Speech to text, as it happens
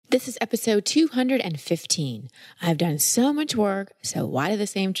This is episode 215. I've done so much work, so why do the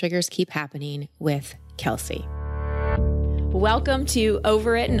same triggers keep happening with Kelsey? Welcome to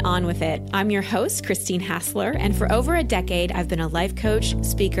Over It and On With It. I'm your host, Christine Hassler, and for over a decade, I've been a life coach,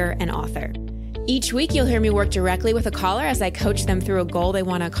 speaker, and author. Each week, you'll hear me work directly with a caller as I coach them through a goal they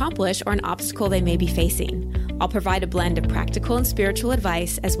want to accomplish or an obstacle they may be facing. I'll provide a blend of practical and spiritual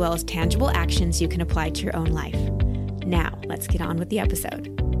advice, as well as tangible actions you can apply to your own life. Now, let's get on with the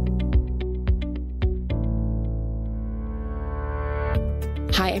episode.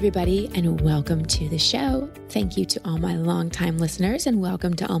 Hi, everybody, and welcome to the show. Thank you to all my longtime listeners and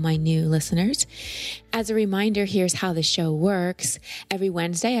welcome to all my new listeners. As a reminder, here's how the show works. Every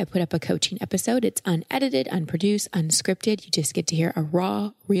Wednesday, I put up a coaching episode. It's unedited, unproduced, unscripted. You just get to hear a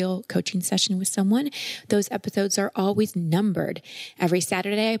raw, real coaching session with someone. Those episodes are always numbered. Every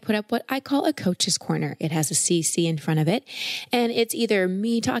Saturday, I put up what I call a coach's corner. It has a CC in front of it, and it's either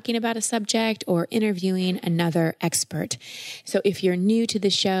me talking about a subject or interviewing another expert. So if you're new to the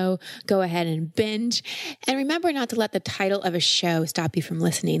show, go ahead and binge. And remember not to let the title of a show stop you from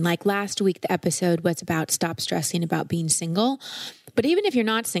listening. Like last week, the episode was about stop stressing about being single. But even if you're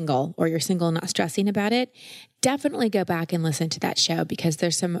not single or you're single and not stressing about it, definitely go back and listen to that show because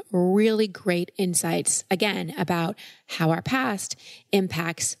there's some really great insights, again, about how our past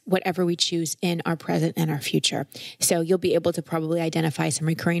impacts whatever we choose in our present and our future. So you'll be able to probably identify some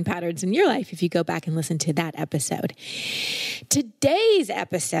recurring patterns in your life if you go back and listen to that episode. Today's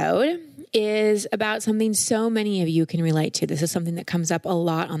episode is about something so many of you can relate to. This is something that comes up a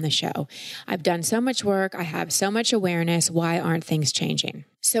lot on the show. I've done so much work. I have so much awareness. Why aren't things changing?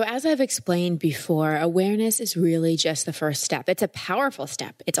 So as I've explained before, awareness is really just the first step. It's a powerful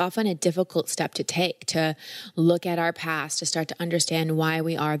step. It's often a difficult step to take, to look at our past, to start to understand why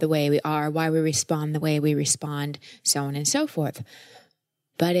we are the way we are, why we respond the way we respond, so on and so forth.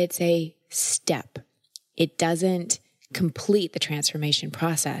 But it's a step. It doesn't complete the transformation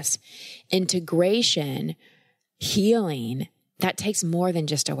process. Integration, healing, that takes more than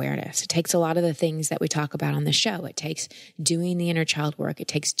just awareness. It takes a lot of the things that we talk about on the show. It takes doing the inner child work. It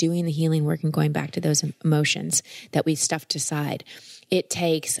takes doing the healing work and going back to those emotions that we stuffed aside. It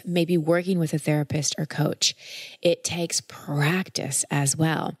takes maybe working with a therapist or coach. It takes practice as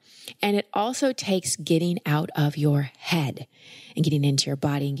well. And it also takes getting out of your head and getting into your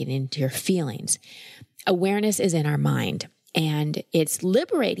body and getting into your feelings. Awareness is in our mind, and it's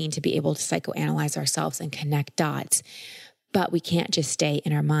liberating to be able to psychoanalyze ourselves and connect dots. But we can't just stay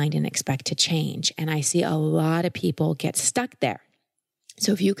in our mind and expect to change. And I see a lot of people get stuck there.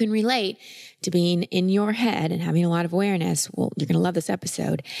 So if you can relate to being in your head and having a lot of awareness, well, you're going to love this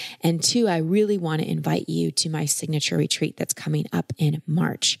episode. And two, I really want to invite you to my signature retreat that's coming up in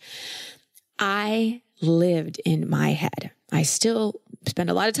March. I lived in my head. I still spend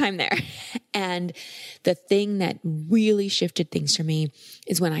a lot of time there. And the thing that really shifted things for me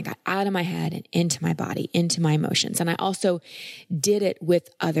is when I got out of my head and into my body, into my emotions. And I also did it with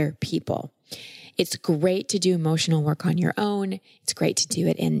other people. It's great to do emotional work on your own. It's great to do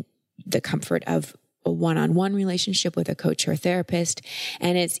it in the comfort of a one-on-one relationship with a coach or a therapist.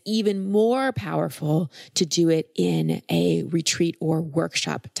 And it's even more powerful to do it in a retreat or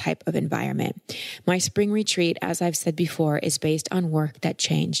workshop type of environment. My spring retreat, as I've said before, is based on work that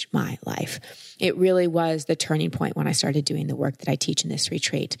changed my life. It really was the turning point when I started doing the work that I teach in this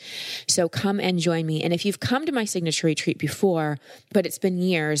retreat. So come and join me. And if you've come to my signature retreat before, but it's been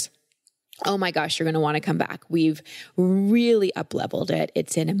years, oh my gosh, you're going to want to come back. We've really up-leveled it.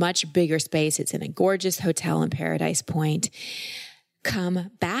 It's in a much bigger space. It's in a gorgeous hotel in Paradise Point. Come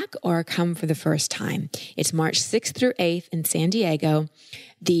back or come for the first time. It's March 6th through 8th in San Diego.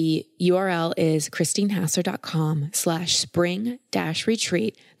 The URL is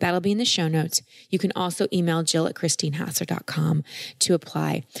christinehassler.com/spring-retreat. That'll be in the show notes. You can also email jill@christinehassler.com to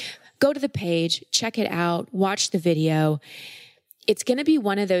apply. Go to the page, check it out, watch the video. It's going to be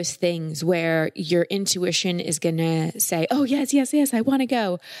one of those things where your intuition is going to say, oh, yes, I want to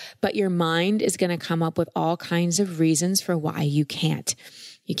go. But your mind is going to come up with all kinds of reasons for why you can't.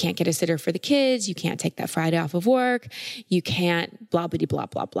 You can't get a sitter for the kids. You can't take that Friday off of work. You can't blah, blah, blah,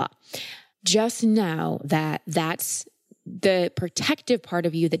 blah, blah. Just know that that's the protective part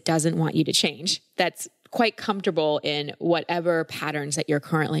of you that doesn't want you to change. That's quite comfortable in whatever patterns that you're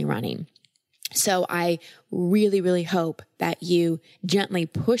currently running. So I really, really hope that you gently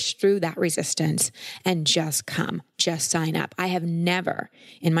push through that resistance and just come, just sign up. I have never,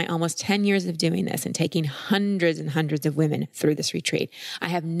 in my almost 10 years of doing this and taking hundreds and hundreds of women through this retreat, I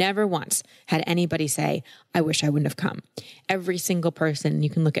have never once had anybody say, I wish I wouldn't have come. Every single person, you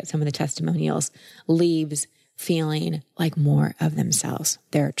can look at some of the testimonials, leaves feeling like more of themselves,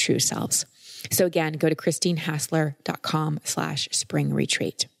 their true selves. So again, go to christinehassler.com/spring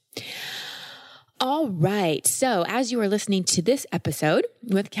retreat. All right. So as you are listening to this episode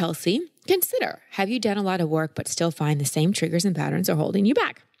with Kelsey, consider, have you done a lot of work but still find the same triggers and patterns are holding you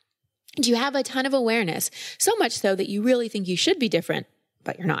back? Do you have a ton of awareness, so much so that you really think you should be different,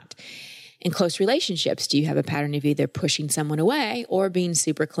 but you're not? In close relationships, do you have a pattern of either pushing someone away or being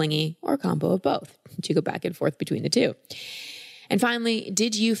super clingy, or a combo of both? Do you go back and forth between the two? And finally,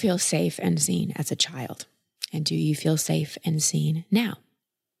 did you feel safe and seen as a child? And do you feel safe and seen now?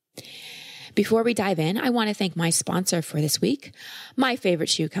 Before we dive in, I want to thank my sponsor for this week, my favorite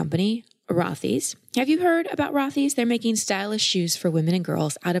shoe company, Rothy's. Have you heard about Rothy's? They're making stylish shoes for women and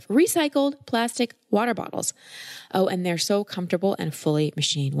girls out of recycled plastic water bottles. Oh, and they're so comfortable and fully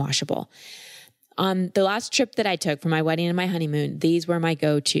machine washable. On the last trip that I took for my wedding and my honeymoon, these were my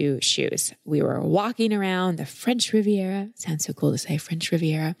go-to shoes. We were walking around the French Riviera. Sounds so cool to say, French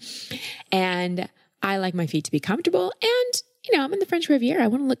Riviera. And I like my feet to be comfortable. And, I'm in the French Riviera. I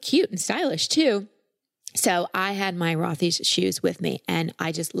want to look cute and stylish too. So I had my Rothy's shoes with me, and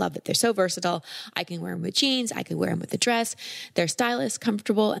I just love that they're so versatile. I can wear them with jeans. I can wear them with a dress. They're stylish,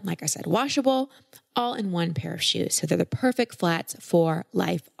 comfortable, and like I said, washable, all in one pair of shoes. So they're the perfect flats for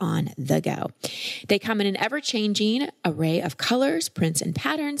life on the go. They come in an ever-changing array of colors, prints, and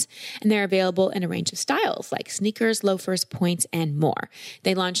patterns, and they're available in a range of styles like sneakers, loafers, points, and more.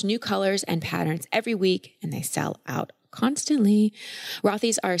 They launch new colors and patterns every week, and they sell out constantly.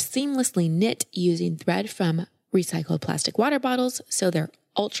 Rothy's are seamlessly knit using thread from recycled plastic water bottles, so they're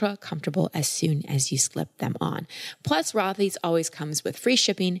ultra comfortable as soon as you slip them on. Plus, Rothy's always comes with free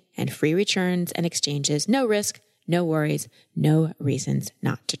shipping and free returns and exchanges. No risk, no worries, no reasons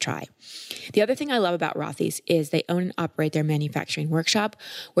not to try. The other thing I love about Rothy's is they own and operate their manufacturing workshop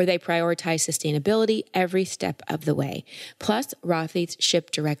where they prioritize sustainability every step of the way. Plus, Rothy's ship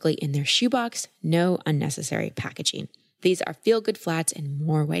directly in their shoebox, no unnecessary packaging. These are feel-good flats in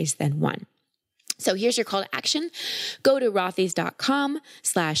more ways than one. So here's your call to action. Go to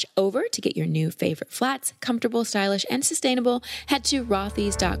rothys.com/over to get your new favorite flats, comfortable, stylish, and sustainable. Head to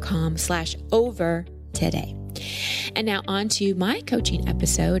rothys.com/over today. And now on to my coaching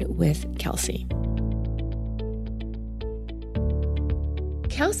episode with Kelsey.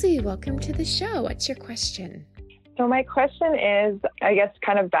 Kelsey, welcome to the show. What's your question? So my question is, I guess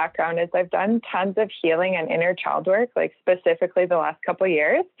kind of background is I've done tons of healing and inner child work, like specifically the last couple of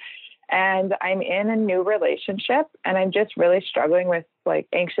years. And I'm in a new relationship and I'm just really struggling with like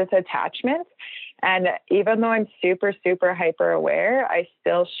anxious attachment. And even though I'm super, super hyper aware, I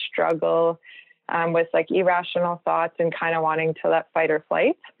still struggle with like irrational thoughts and kind of wanting to let fight or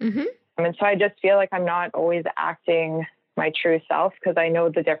flight. Mm-hmm. And so I just feel like I'm not always acting my true self because I know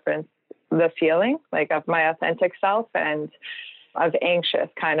the difference, the feeling like of my authentic self and of anxious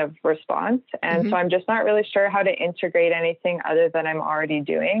kind of response. And so I'm just not really sure how to integrate anything other than I'm already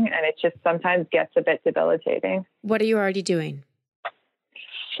doing. And it just sometimes gets a bit debilitating. What are you already doing?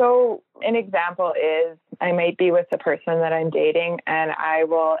 So an example is I might be with the person that I'm dating and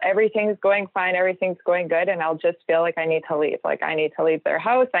everything's going fine. Everything's going good. And I'll just feel like I need to leave. Like I need to leave their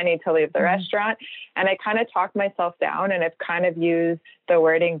house. I need to leave the restaurant. And I kind of talk myself down and I've kind of used the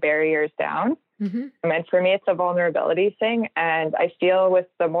wording barriers down. Mm-hmm. And for me, it's a vulnerability thing. And I feel with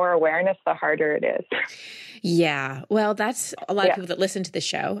the more awareness, the harder it is. Yeah. Well, that's a lot of people that listen to the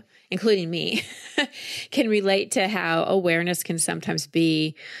show, including me, can relate to how awareness can sometimes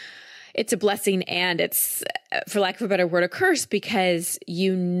be, it's a blessing and it's, for lack of a better word, a curse because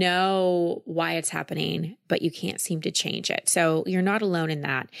you know why it's happening, but you can't seem to change it. So you're not alone in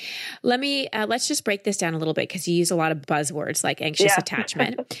that. Let's just break this down a little bit because you use a lot of buzzwords like anxious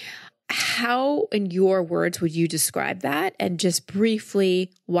attachment. How, in your words, would you describe that? And just briefly,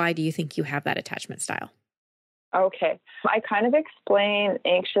 why do you think you have that attachment style? Okay. I kind of explain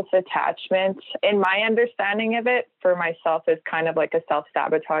anxious attachment in my understanding of it for myself is kind of like a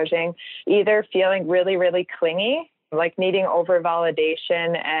self-sabotaging, either feeling really, really clingy, like needing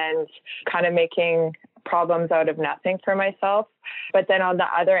over-validation and kind of making problems out of nothing for myself. But then on the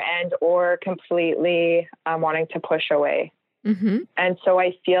other end, or completely wanting to push away. Mm-hmm. And so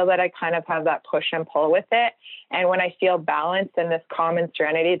I feel that I kind of have that push and pull with it. And when I feel balance and this calm and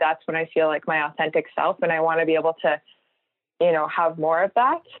serenity, that's when I feel like my authentic self. And I want to be able to, have more of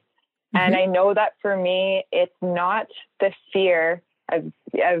that. Mm-hmm. And I know that for me, it's not the fear of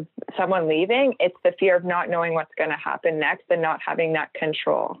someone leaving. It's the fear of not knowing what's going to happen next and not having that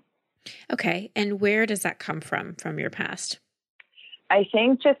control. Okay. And where does that come from your past? I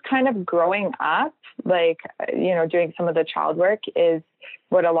think just kind of growing up, like, doing some of the child work is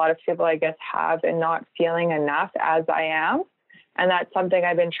what a lot of people, I guess, have, and not feeling enough as I am. And that's something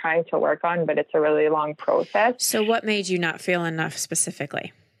I've been trying to work on, but it's a really long process. So what made you not feel enough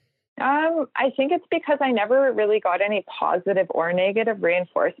specifically? I think it's because I never really got any positive or negative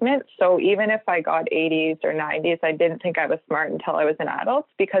reinforcement. So even if I got 80s or 90s, I didn't think I was smart until I was an adult,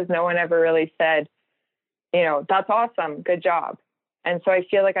 because no one ever really said, that's awesome, good job. And so I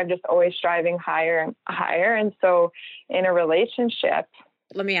feel like I'm just always striving higher and higher. And so in a relationship.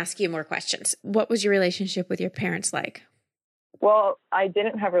 Let me ask you more questions. What was your relationship with your parents like? Well, I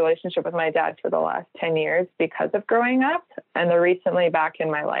didn't have a relationship with my dad for the last 10 years because of growing up, and they're recently back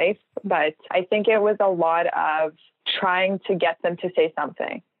in my life. But I think it was a lot of trying to get them to say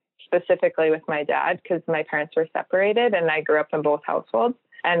something, specifically with my dad, because my parents were separated and I grew up in both households.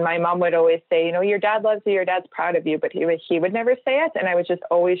 And my mom would always say, your dad loves you, your dad's proud of you, but he would never say it. And I was just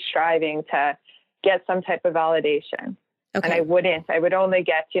always striving to get some type of validation. Okay. And I would only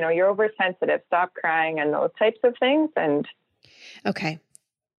get, you're oversensitive, stop crying, and those types of things. And okay.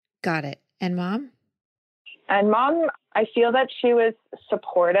 Got it. And mom? And mom, I feel that she was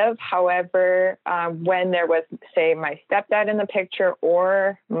supportive. However, when there was, say, my stepdad in the picture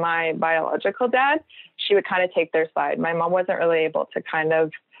or my biological dad, she would kind of take their side. My mom wasn't really able to kind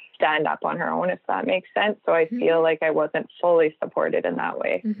of stand up on her own, if that makes sense. So I feel like I wasn't fully supported in that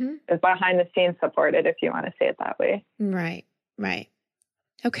way. It was behind the scenes supported, if you want to say it that way. Right.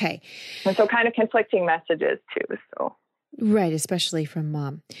 Okay. And so kind of conflicting messages too. So. Right, especially from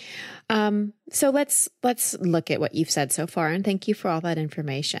mom. So let's look at what you've said so far, and thank you for all that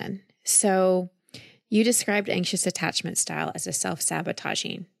information. So you described anxious attachment style as a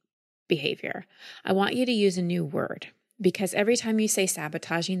self-sabotaging behavior. I want you to use a new word, because every time you say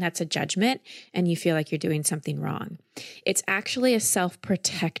sabotaging, that's a judgment and you feel like you're doing something wrong. It's actually a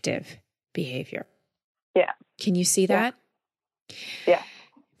self-protective behavior. Yeah. Can you see that? Yeah.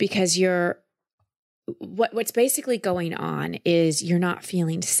 Because what's basically going on is you're not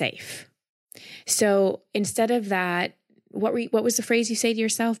feeling safe. So instead of that, what was the phrase you say to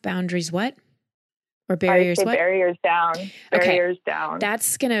yourself? Boundaries what? Or barriers what? Barriers down. Barriers down.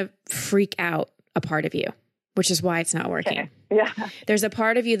 That's going to freak out a part of you, which is why it's not working. Okay. Yeah. There's a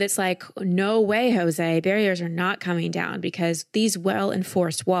part of you that's like, no way, Jose, barriers are not coming down because these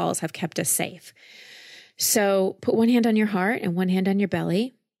well-enforced walls have kept us safe. So put one hand on your heart and one hand on your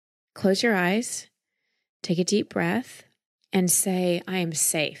belly. Close your eyes. Take a deep breath and say, I am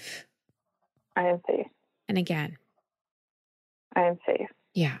safe. I am safe. And again. I am safe.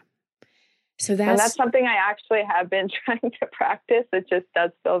 Yeah. So and that's something I actually have been trying to practice. It just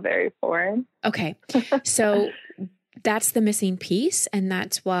does feel very foreign. Okay. So that's the missing piece. And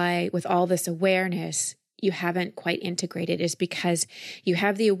that's why with all this awareness, you haven't quite integrated, is because you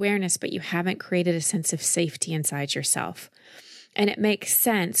have the awareness, but you haven't created a sense of safety inside yourself. And it makes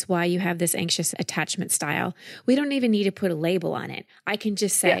sense why you have this anxious attachment style. We don't even need to put a label on it. I can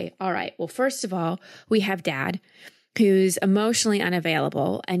just say, all right, well, first of all, we have dad who's emotionally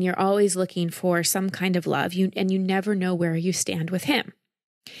unavailable and you're always looking for some kind of love, and you never know where you stand with him.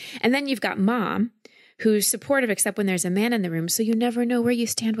 And then you've got mom who's supportive except when there's a man in the room, so you never know where you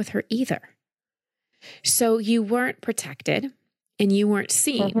stand with her either. So you weren't protected and you weren't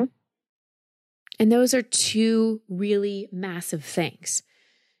seen. Mm-hmm. And those are two really massive things.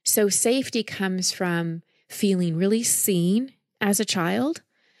 So safety comes from feeling really seen as a child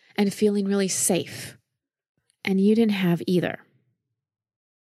and feeling really safe. And you didn't have either.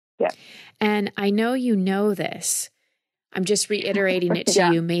 Yeah. And I know you know this. I'm just reiterating it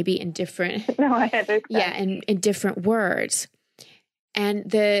to you, maybe in different, no, I understand. Yeah, in different words. And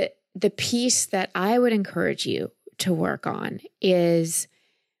the piece that I would encourage you to work on is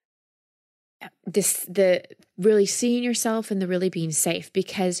the really seeing yourself and the really being safe,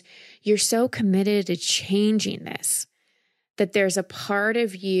 because you're so committed to changing this that there's a part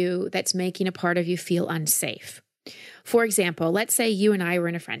of you that's making a part of you feel unsafe. For example, let's say you and I were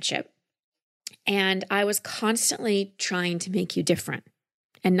in a friendship and I was constantly trying to make you different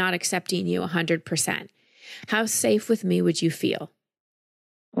and not accepting you 100%. How safe with me would you feel?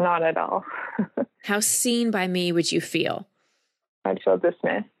 Not at all. How seen by me would you feel? I'd feel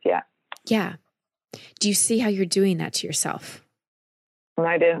dismissed, yeah. Yeah. Do you see how you're doing that to yourself? And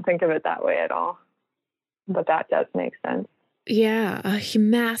I didn't think of it that way at all. But that does make sense. Yeah. A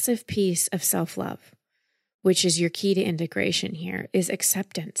massive piece of self-love, which is your key to integration here, is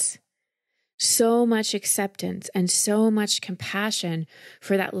acceptance. So much acceptance and so much compassion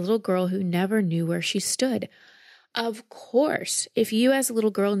for that little girl who never knew where she stood. Of course, if you as a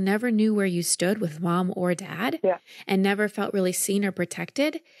little girl never knew where you stood with mom or dad and never felt really seen or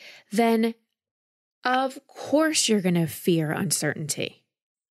protected, then of course you're going to fear uncertainty.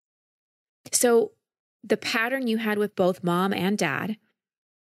 So the pattern you had with both mom and dad,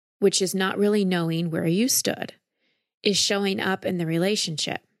 which is not really knowing where you stood, is showing up in the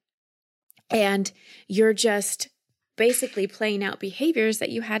relationship. And you're just basically playing out behaviors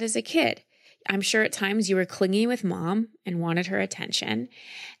that you had as a kid. I'm sure at times you were clingy with mom and wanted her attention.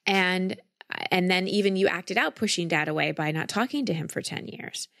 And then even you acted out pushing dad away by not talking to him for 10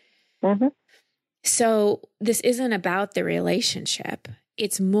 years. Mm-hmm. So this isn't about the relationship.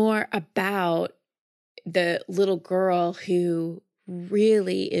 It's more about the little girl who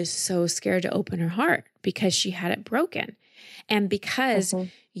really is so scared to open her heart because she had it broken. And because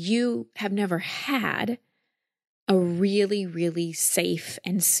you have never had a really, really safe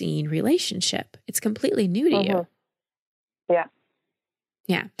and seen relationship. It's completely new to you. Yeah.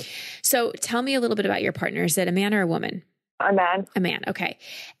 Yeah. So tell me a little bit about your partner. Is it a man or a woman? A man. A man. Okay.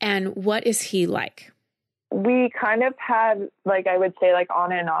 And what is he like? We kind of had, like, I would say, like,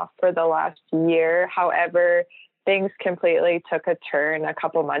 on and off for the last year. However, things completely took a turn a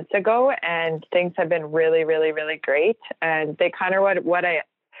couple months ago, and things have been really, really, really great. And they kind of what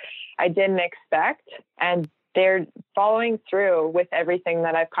I didn't expect. And they're following through with everything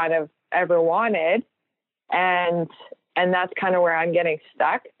that I've kind of ever wanted. And that's kind of where I'm getting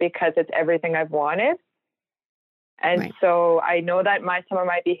stuck because it's everything I've wanted. And so I know that some of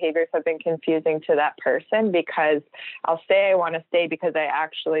my behaviors have been confusing to that person because I'll say I want to stay because I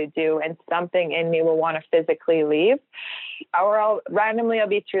actually do. And something in me will want to physically leave. Or I'll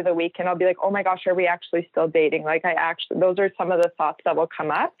be through the week and I'll be like, oh my gosh, are we actually still dating? Like those are some of the thoughts that will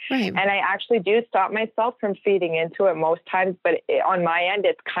come up. Right. And I actually do stop myself from feeding into it most times. But on my end,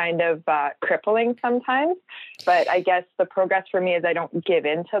 it's kind of crippling sometimes. But I guess the progress for me is I don't give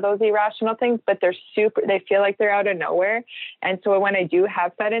in to those irrational things, but they feel like they're out of nowhere. And so when I do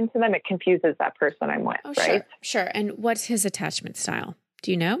have fed into them, it confuses that person I'm with. Oh, right. Sure. And what's his attachment style?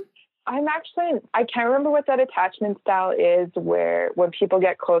 Do you know? I can't remember what that attachment style is, where when people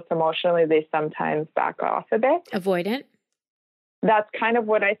get close emotionally, they sometimes back off a bit. Avoidant? That's kind of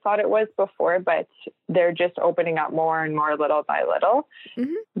what I thought it was before, but they're just opening up more and more little by little.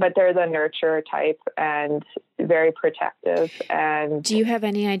 Mm-hmm. But they're the nurturer type and very protective. And do you have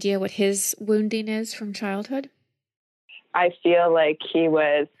any idea what his wounding is from childhood? I feel like he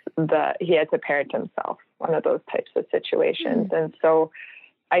had to parent himself, one of those types of situations. Mm-hmm. And so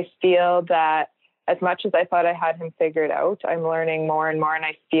I feel that as much as I thought I had him figured out, I'm learning more and more. And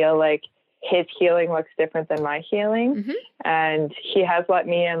I feel like his healing looks different than my healing. Mm-hmm. And he has let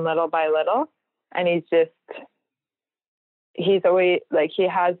me in little by little. And he's always like, he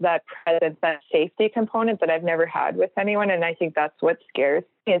has that presence, that safety component that I've never had with anyone. And I think that's what scares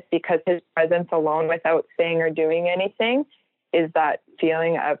me, is because his presence alone without saying or doing anything is that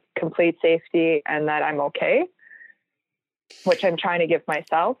feeling of complete safety and that I'm okay, which I'm trying to give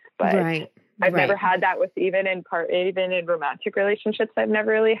myself, but I've never had that with even in romantic relationships. I've never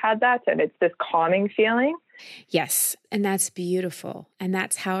really had that. And it's this calming feeling. Yes. And that's beautiful. And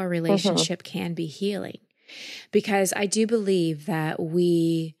that's how a relationship can be healing, because I do believe that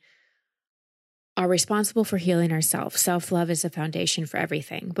we are responsible for healing ourselves. Self-love is a foundation for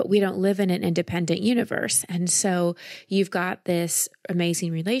everything, but we don't live in an independent universe. And so you've got this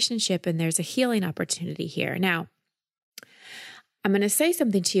amazing relationship and there's a healing opportunity here. Now, I'm going to say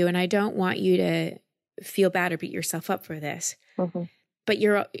something to you, and I don't want you to feel bad or beat yourself up for this, but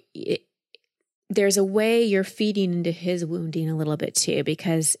there's a way you're feeding into his wounding a little bit too,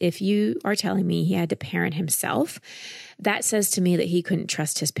 because if you are telling me he had to parent himself, that says to me that he couldn't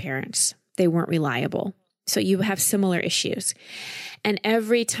trust his parents. They weren't reliable. So you have similar issues. And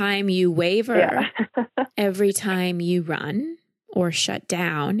every time you waver, every time you run or shut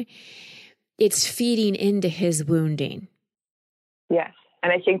down, it's feeding into his wounding. Yes.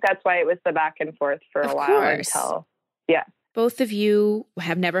 And I think that's why it was the back and forth for a while until, both of you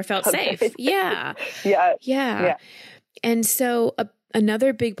have never felt safe. Yeah. And so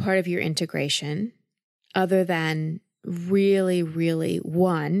another big part of your integration, other than really, really,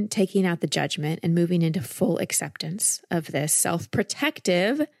 one, taking out the judgment and moving into full acceptance of this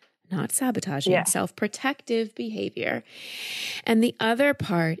self-protective, not sabotaging, self-protective behavior. And the other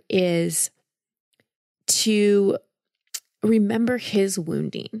part is to remember his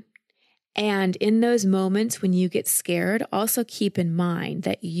wounding. And in those moments when you get scared, also keep in mind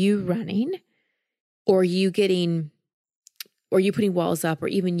that you running or you putting walls up or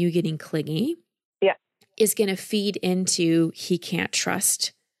even you getting clingy is going to feed into he can't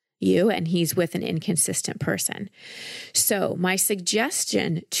trust you and he's with an inconsistent person. So my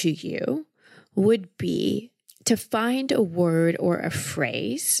suggestion to you would be to find a word or a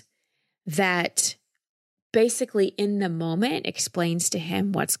phrase that basically in the moment explains to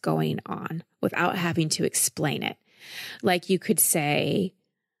him what's going on without having to explain it. Like you could say,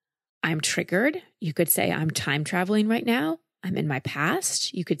 I'm triggered. You could say, I'm time traveling right now. I'm in my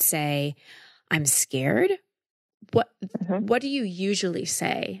past. You could say, I'm scared. What do you usually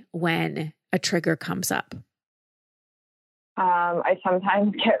say when a trigger comes up? I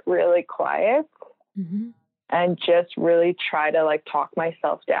sometimes get really quiet and just really try to like talk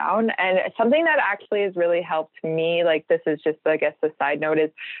myself down. And something that actually has really helped me, like this is just, I guess, the side note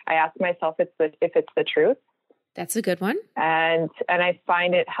is I ask myself if it's the truth. That's a good one. And I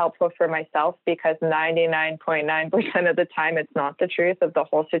find it helpful for myself because 99.9% of the time it's not the truth of the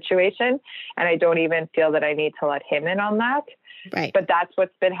whole situation. And I don't even feel that I need to let him in on that. Right. But that's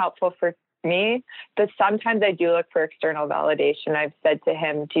what's been helpful for me. But sometimes I do look for external validation. I've said to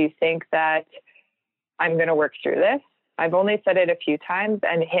him, do you think that I'm going to work through this? I've only said it a few times,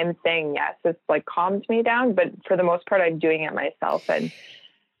 and him saying yes, it's like calmed me down. But for the most part, I'm doing it myself. And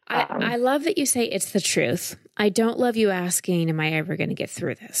I love that you say it's the truth. I don't love you asking, am I ever going to get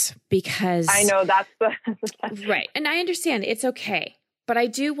through this? Because I know that's the right. And I understand it's okay. But I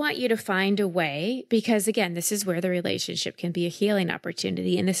do want you to find a way because, again, this is where the relationship can be a healing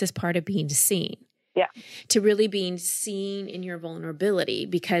opportunity. And this is part of being seen. Yeah. To really being seen in your vulnerability.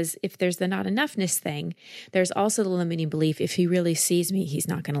 Because if there's the not enoughness thing, there's also the limiting belief, if he really sees me, he's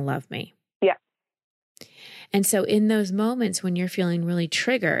not going to love me. Yeah. And so in those moments when you're feeling really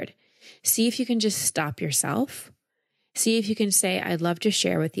triggered, see if you can just stop yourself. See if you can say, I'd love to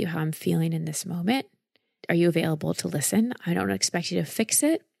share with you how I'm feeling in this moment. Are you available to listen? I don't expect you to fix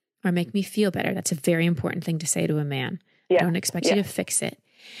it or make me feel better. That's a very important thing to say to a man. Yeah. I don't expect you to fix it.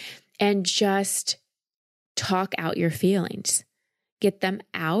 And just talk out your feelings. Get them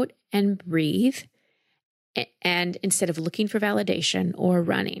out and breathe. And instead of looking for validation or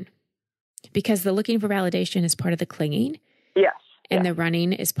running. Because the looking for validation is part of the clinging. Yes. And the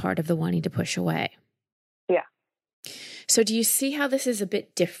running is part of the wanting to push away. Yeah. So do you see how this is a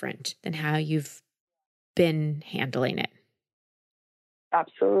bit different than how you've been handling it?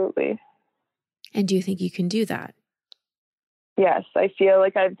 Absolutely. And do you think you can do that? Yes. I feel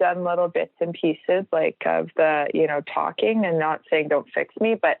like I've done little bits and pieces like of the, talking and not saying don't fix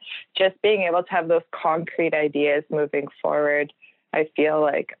me, but just being able to have those concrete ideas moving forward. I feel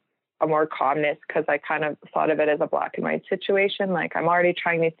like a more calmness because I kind of thought of it as a black and white situation. Like I'm already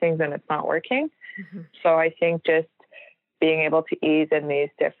trying these things and it's not working. So I think just being able to ease in these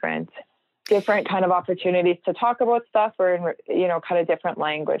different kind of opportunities to talk about stuff or in, kind of different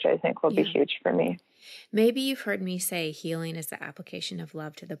language, I think will be huge for me. Maybe you've heard me say healing is the application of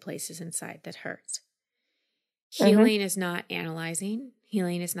love to the places inside that hurts. Healing is not analyzing.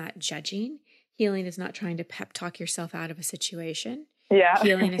 Healing is not judging. Healing is not trying to pep talk yourself out of a situation. Yeah.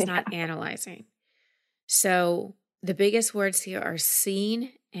 Healing is not analyzing. So the biggest words here are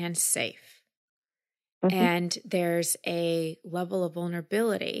seen and safe. And there's a level of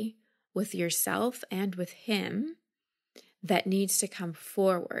vulnerability with yourself and with him that needs to come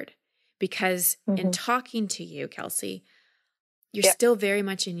forward. Because in talking to you, Kelsey, you're still very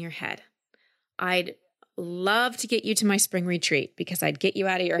much in your head. I'd love to get you to my spring retreat because I'd get you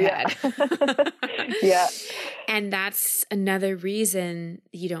out of your head. Yeah. And that's another reason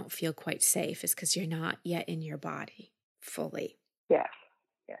you don't feel quite safe is because you're not yet in your body fully. Yes.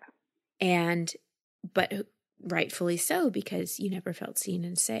 Yeah. But rightfully so, because you never felt seen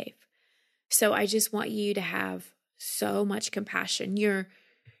and safe. So I just want you to have so much compassion.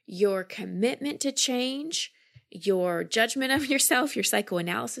 Your commitment to change, your judgment of yourself, your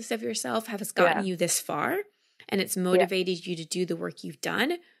psychoanalysis of yourself has gotten you this far, and it's motivated you to do the work you've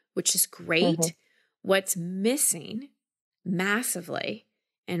done, which is great. What's missing massively,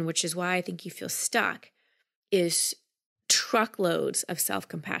 and which is why I think you feel stuck, is truckloads of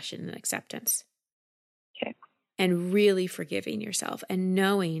self-compassion and acceptance. Okay. And really forgiving yourself and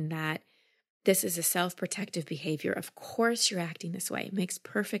knowing that this is a self-protective behavior. Of course you're acting this way. It makes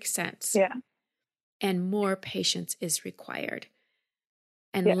perfect sense. Yeah. And more patience is required.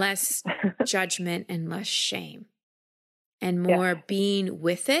 And less judgment and less shame. And more being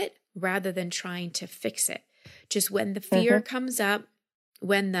with it rather than trying to fix it. Just when the fear comes up,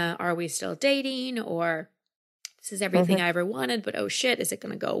 when the are we still dating, or this is everything I ever wanted, but oh shit, is it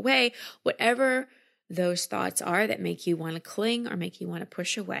going to go away? Whatever those thoughts are that make you want to cling or make you want to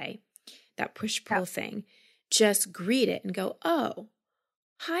push away, that push-pull thing, just greet it and go, oh,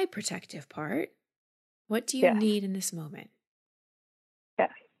 hi, protective part. What do you need in this moment? Yes.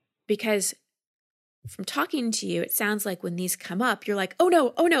 Because from talking to you, it sounds like when these come up, you're like, oh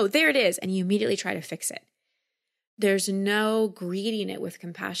no, there it is. And you immediately try to fix it. There's no greeting it with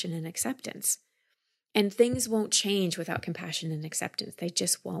compassion and acceptance. And things won't change without compassion and acceptance. They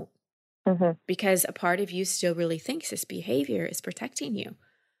just won't. Mm-hmm. Because a part of you still really thinks this behavior is protecting you.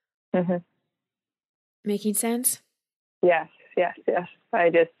 Mm-hmm. Making sense? Yes. I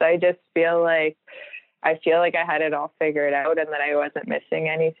just feel like I had it all figured out and that I wasn't missing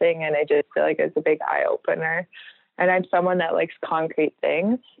anything. And I just feel like it's a big eye opener. And I'm someone that likes concrete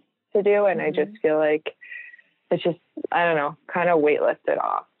things to do. And I just feel like it's just, I don't know, kind of weight lifted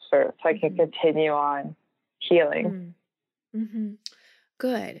off so I can continue on healing. Mm-hmm.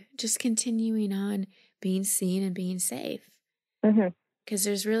 Good. Just continuing on being seen and being safe. Because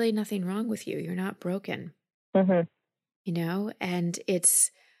there's really nothing wrong with you. You're not broken. You know, and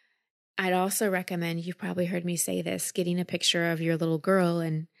I'd also recommend, you've probably heard me say this, getting a picture of your little girl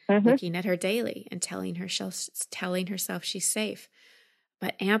and looking at her daily and telling herself she's safe.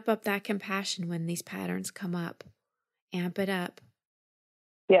 But amp up that compassion when these patterns come up. Amp it up.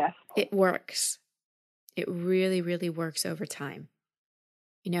 Yes. It works. It really, really works over time.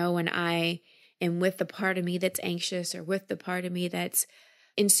 You know, when I am with the part of me that's anxious or with the part of me that's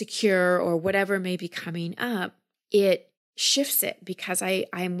insecure or whatever may be coming up, it shifts it because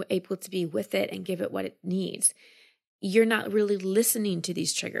I'm able to be with it and give it what it needs. You're not really listening to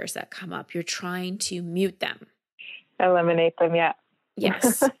these triggers that come up. You're trying to mute them. Eliminate them, yeah.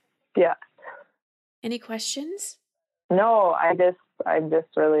 Yes. Yeah. Any questions? No, I'm just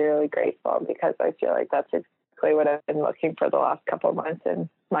really, really grateful because I feel like that's exactly what I've been looking for the last couple of months in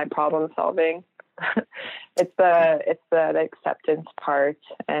my problem solving. It's the acceptance part.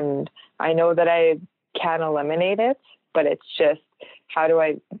 And I know that I can eliminate it, but it's just, how do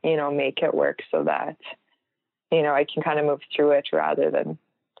I, make it work so that, I can kind of move through it rather than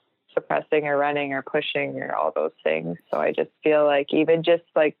suppressing or running or pushing or all those things. So I just feel like even just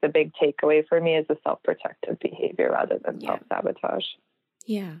like the big takeaway for me is a self-protective behavior rather than self-sabotage.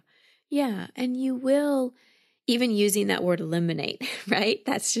 Yeah. Yeah. And you will, even using that word eliminate, right?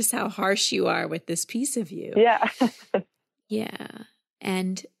 That's just how harsh you are with this piece of you. Yeah. Yeah.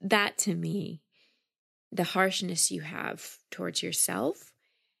 And that to me, the harshness you have towards yourself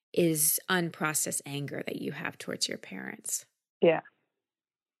is unprocessed anger that you have towards your parents. Yeah.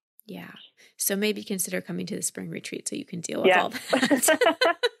 Yeah. So maybe consider coming to the spring retreat so you can deal with all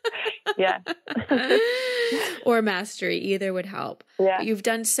that. Yeah. Or mastery, either would help. Yeah. But you've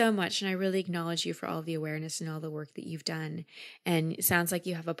done so much, and I really acknowledge you for all the awareness and all the work that you've done. And it sounds like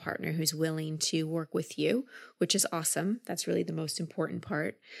you have a partner who's willing to work with you, which is awesome. That's really the most important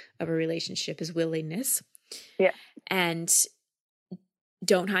part of a relationship is willingness. Yeah. And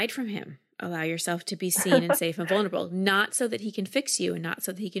don't hide from him. Allow yourself to be seen and safe and vulnerable, not so that he can fix you and not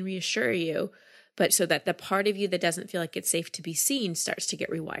so that he can reassure you, but so that the part of you that doesn't feel like it's safe to be seen starts to get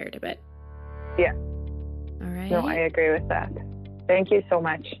rewired a bit. Yeah. All right. No, I agree with that. Thank you so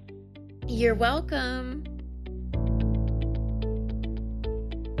much. You're welcome.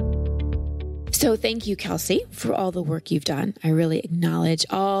 So thank you, Kelsey, for all the work you've done. I really acknowledge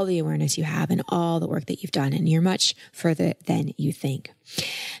all the awareness you have and all the work that you've done, and you're much further than you think.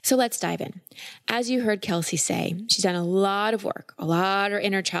 So let's dive in. As you heard Kelsey say, she's done a lot of work, a lot of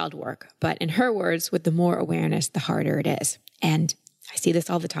inner child work, but in her words, with the more awareness, the harder it is. And I see this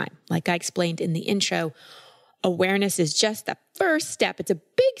all the time. Like I explained in the intro, awareness is just the first step. It's a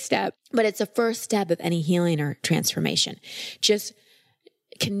big step, but it's the first step of any healing or transformation. Just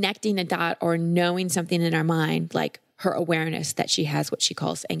connecting a dot or knowing something in our mind, like her awareness that she has what she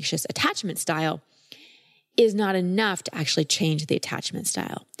calls anxious attachment style, is not enough to actually change the attachment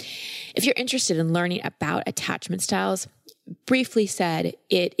style. If you're interested in learning about attachment styles, briefly said,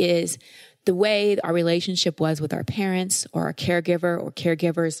 it is the way our relationship was with our parents or our caregiver or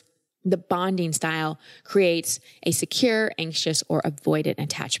caregivers. The bonding style creates a secure, anxious, or avoidant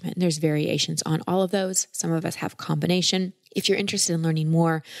attachment. And there's variations on all of those. Some of us have combination. If you're interested in learning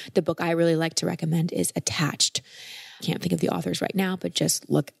more, the book I really like to recommend is Attached. I can't think of the authors right now, but just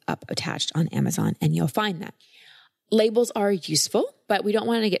look up Attached on Amazon and you'll find that. Labels are useful, but we don't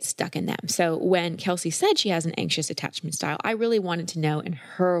want to get stuck in them. So when Kelsey said she has an anxious attachment style, I really wanted to know in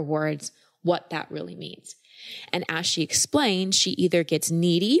her words what that really means. And as she explained, she either gets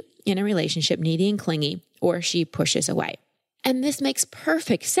needy in a relationship, needy and clingy, or she pushes away. And this makes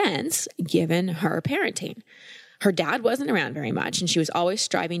perfect sense given her parenting. Her dad wasn't around very much, and she was always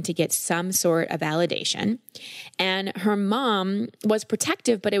striving to get some sort of validation. And her mom was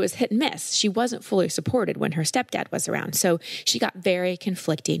protective, but it was hit and miss. She wasn't fully supported when her stepdad was around. So she got very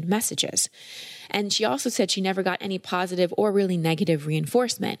conflicting messages. And she also said she never got any positive or really negative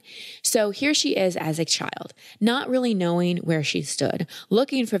reinforcement. So here she is as a child, not really knowing where she stood,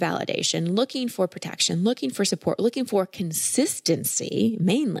 looking for validation, looking for protection, looking for support, looking for consistency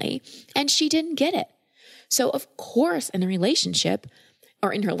mainly, and she didn't get it. So of course, in a relationship,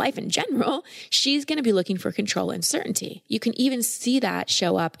 or in her life in general, she's going to be looking for control and certainty. You can even see that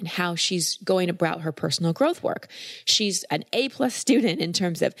show up in how she's going about her personal growth work. She's an A+ student in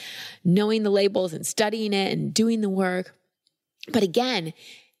terms of knowing the labels and studying it and doing the work. But again,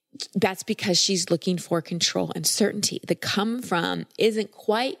 that's because she's looking for control and certainty. The come from isn't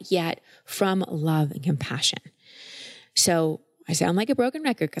quite yet from love and compassion. So I sound like a broken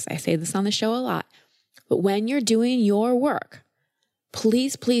record because I say this on the show a lot. But when you're doing your work,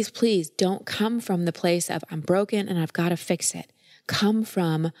 please, please, please don't come from the place of I'm broken and I've got to fix it. Come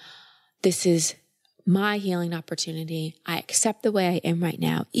from this is my healing opportunity. I accept the way I am right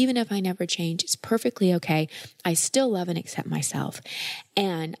now. Even if I never change, it's perfectly okay. I still love and accept myself.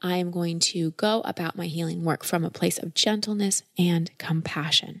 And I am going to go about my healing work from a place of gentleness and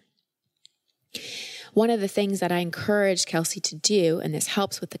compassion. One of the things that I encouraged Kelsey to do, and this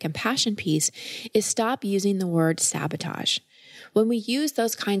helps with the compassion piece, is stop using the word sabotage. When we use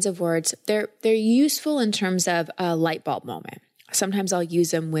those kinds of words, they're useful in terms of a light bulb moment. Sometimes I'll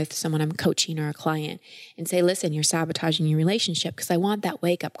use them with someone I'm coaching or a client and say, listen, you're sabotaging your relationship because I want that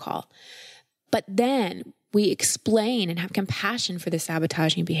wake-up call. But then we explain and have compassion for the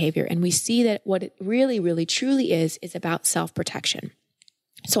sabotaging behavior, and we see that what it really, really, truly is about self-protection.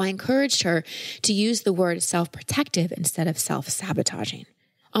 So I encouraged her to use the word self-protective instead of self-sabotaging.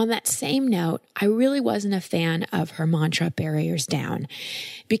 On that same note, I really wasn't a fan of her mantra, barriers down,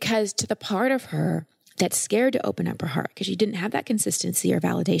 because to the part of her that's scared to open up her heart because she didn't have that consistency or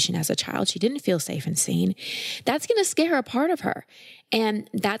validation as a child, she didn't feel safe and seen, that's going to scare a part of her. And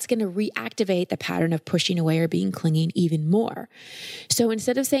that's going to reactivate the pattern of pushing away or being clinging even more. So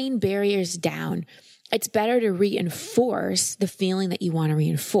instead of saying barriers down, it's better to reinforce the feeling that you want to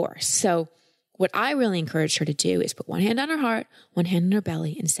reinforce. So what I really encouraged her to do is put one hand on her heart, one hand on her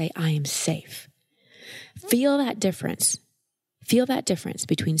belly, and say, I am safe. Feel that difference. Feel that difference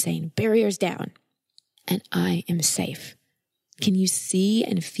between saying barriers down and I am safe. Can you see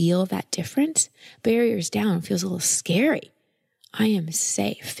and feel that difference? Barriers down feels a little scary. I am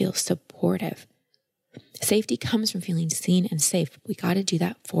safe feels supportive. Safety comes from feeling seen and safe. We got to do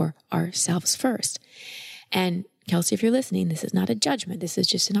that for ourselves first. And Kelsey, if you're listening, this is not a judgment. This is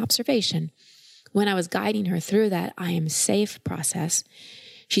just an observation. When I was guiding her through that I am safe process,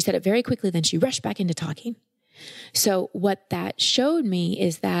 she said it very quickly, then she rushed back into talking. So what that showed me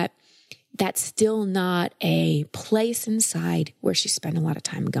is that that's still not a place inside where she spent a lot of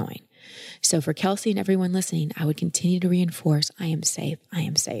time going. So for Kelsey and everyone listening, I would continue to reinforce, I am safe, I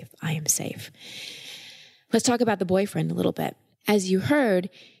am safe, I am safe. Let's talk about the boyfriend a little bit. As you heard,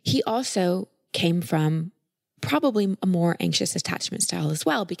 he also came from probably a more anxious attachment style as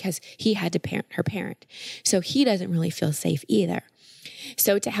well because he had to parent her parent. So he doesn't really feel safe either.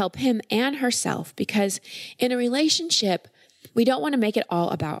 So to help him and herself, because in a relationship, we don't want to make it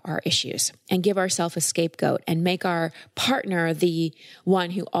all about our issues and give ourselves a scapegoat and make our partner the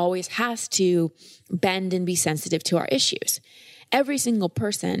one who always has to bend and be sensitive to our issues. Every single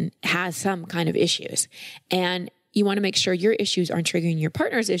person has some kind of issues, and you want to make sure your issues aren't triggering your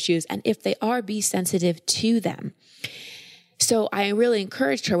partner's issues. And if they are, be sensitive to them. So I really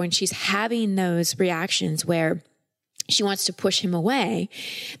encouraged her when she's having those reactions where she wants to push him away,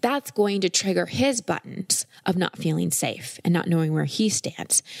 that's going to trigger his buttons of not feeling safe and not knowing where he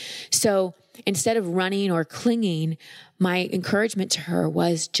stands. So instead of running or clinging, my encouragement to her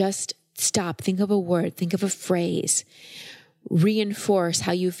was just stop, think of a word, think of a phrase, reinforce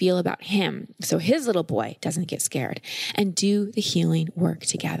how you feel about him so his little boy doesn't get scared, and do the healing work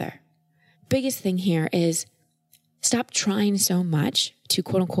together. Biggest thing here is stop trying so much to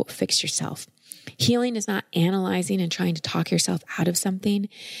quote unquote fix yourself. Healing is not analyzing and trying to talk yourself out of something.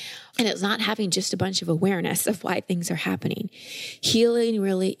 And it's not having just a bunch of awareness of why things are happening. Healing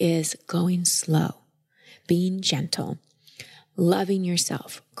really is going slow, being gentle, loving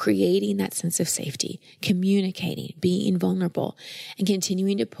yourself, creating that sense of safety, communicating, being vulnerable, and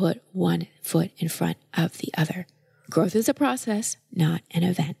continuing to put one foot in front of the other. Growth is a process, not an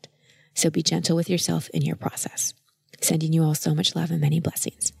event. So be gentle with yourself in your process. Sending you all so much love and many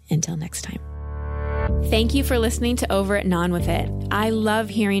blessings. Until next time. Thank you for listening to Over It and On With It. I love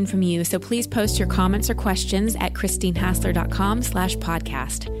hearing from you, so please post your comments or questions at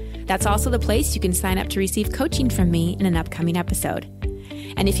christinehassler.com/podcast. That's also the place you can sign up to receive coaching from me in an upcoming episode.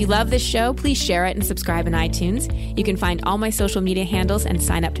 And if you love this show, please share it and subscribe in iTunes. You can find all my social media handles and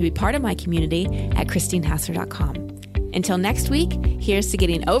sign up to be part of my community at christinehassler.com. Until next week, here's to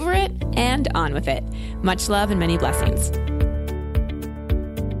getting over it and on with it. Much love and many blessings.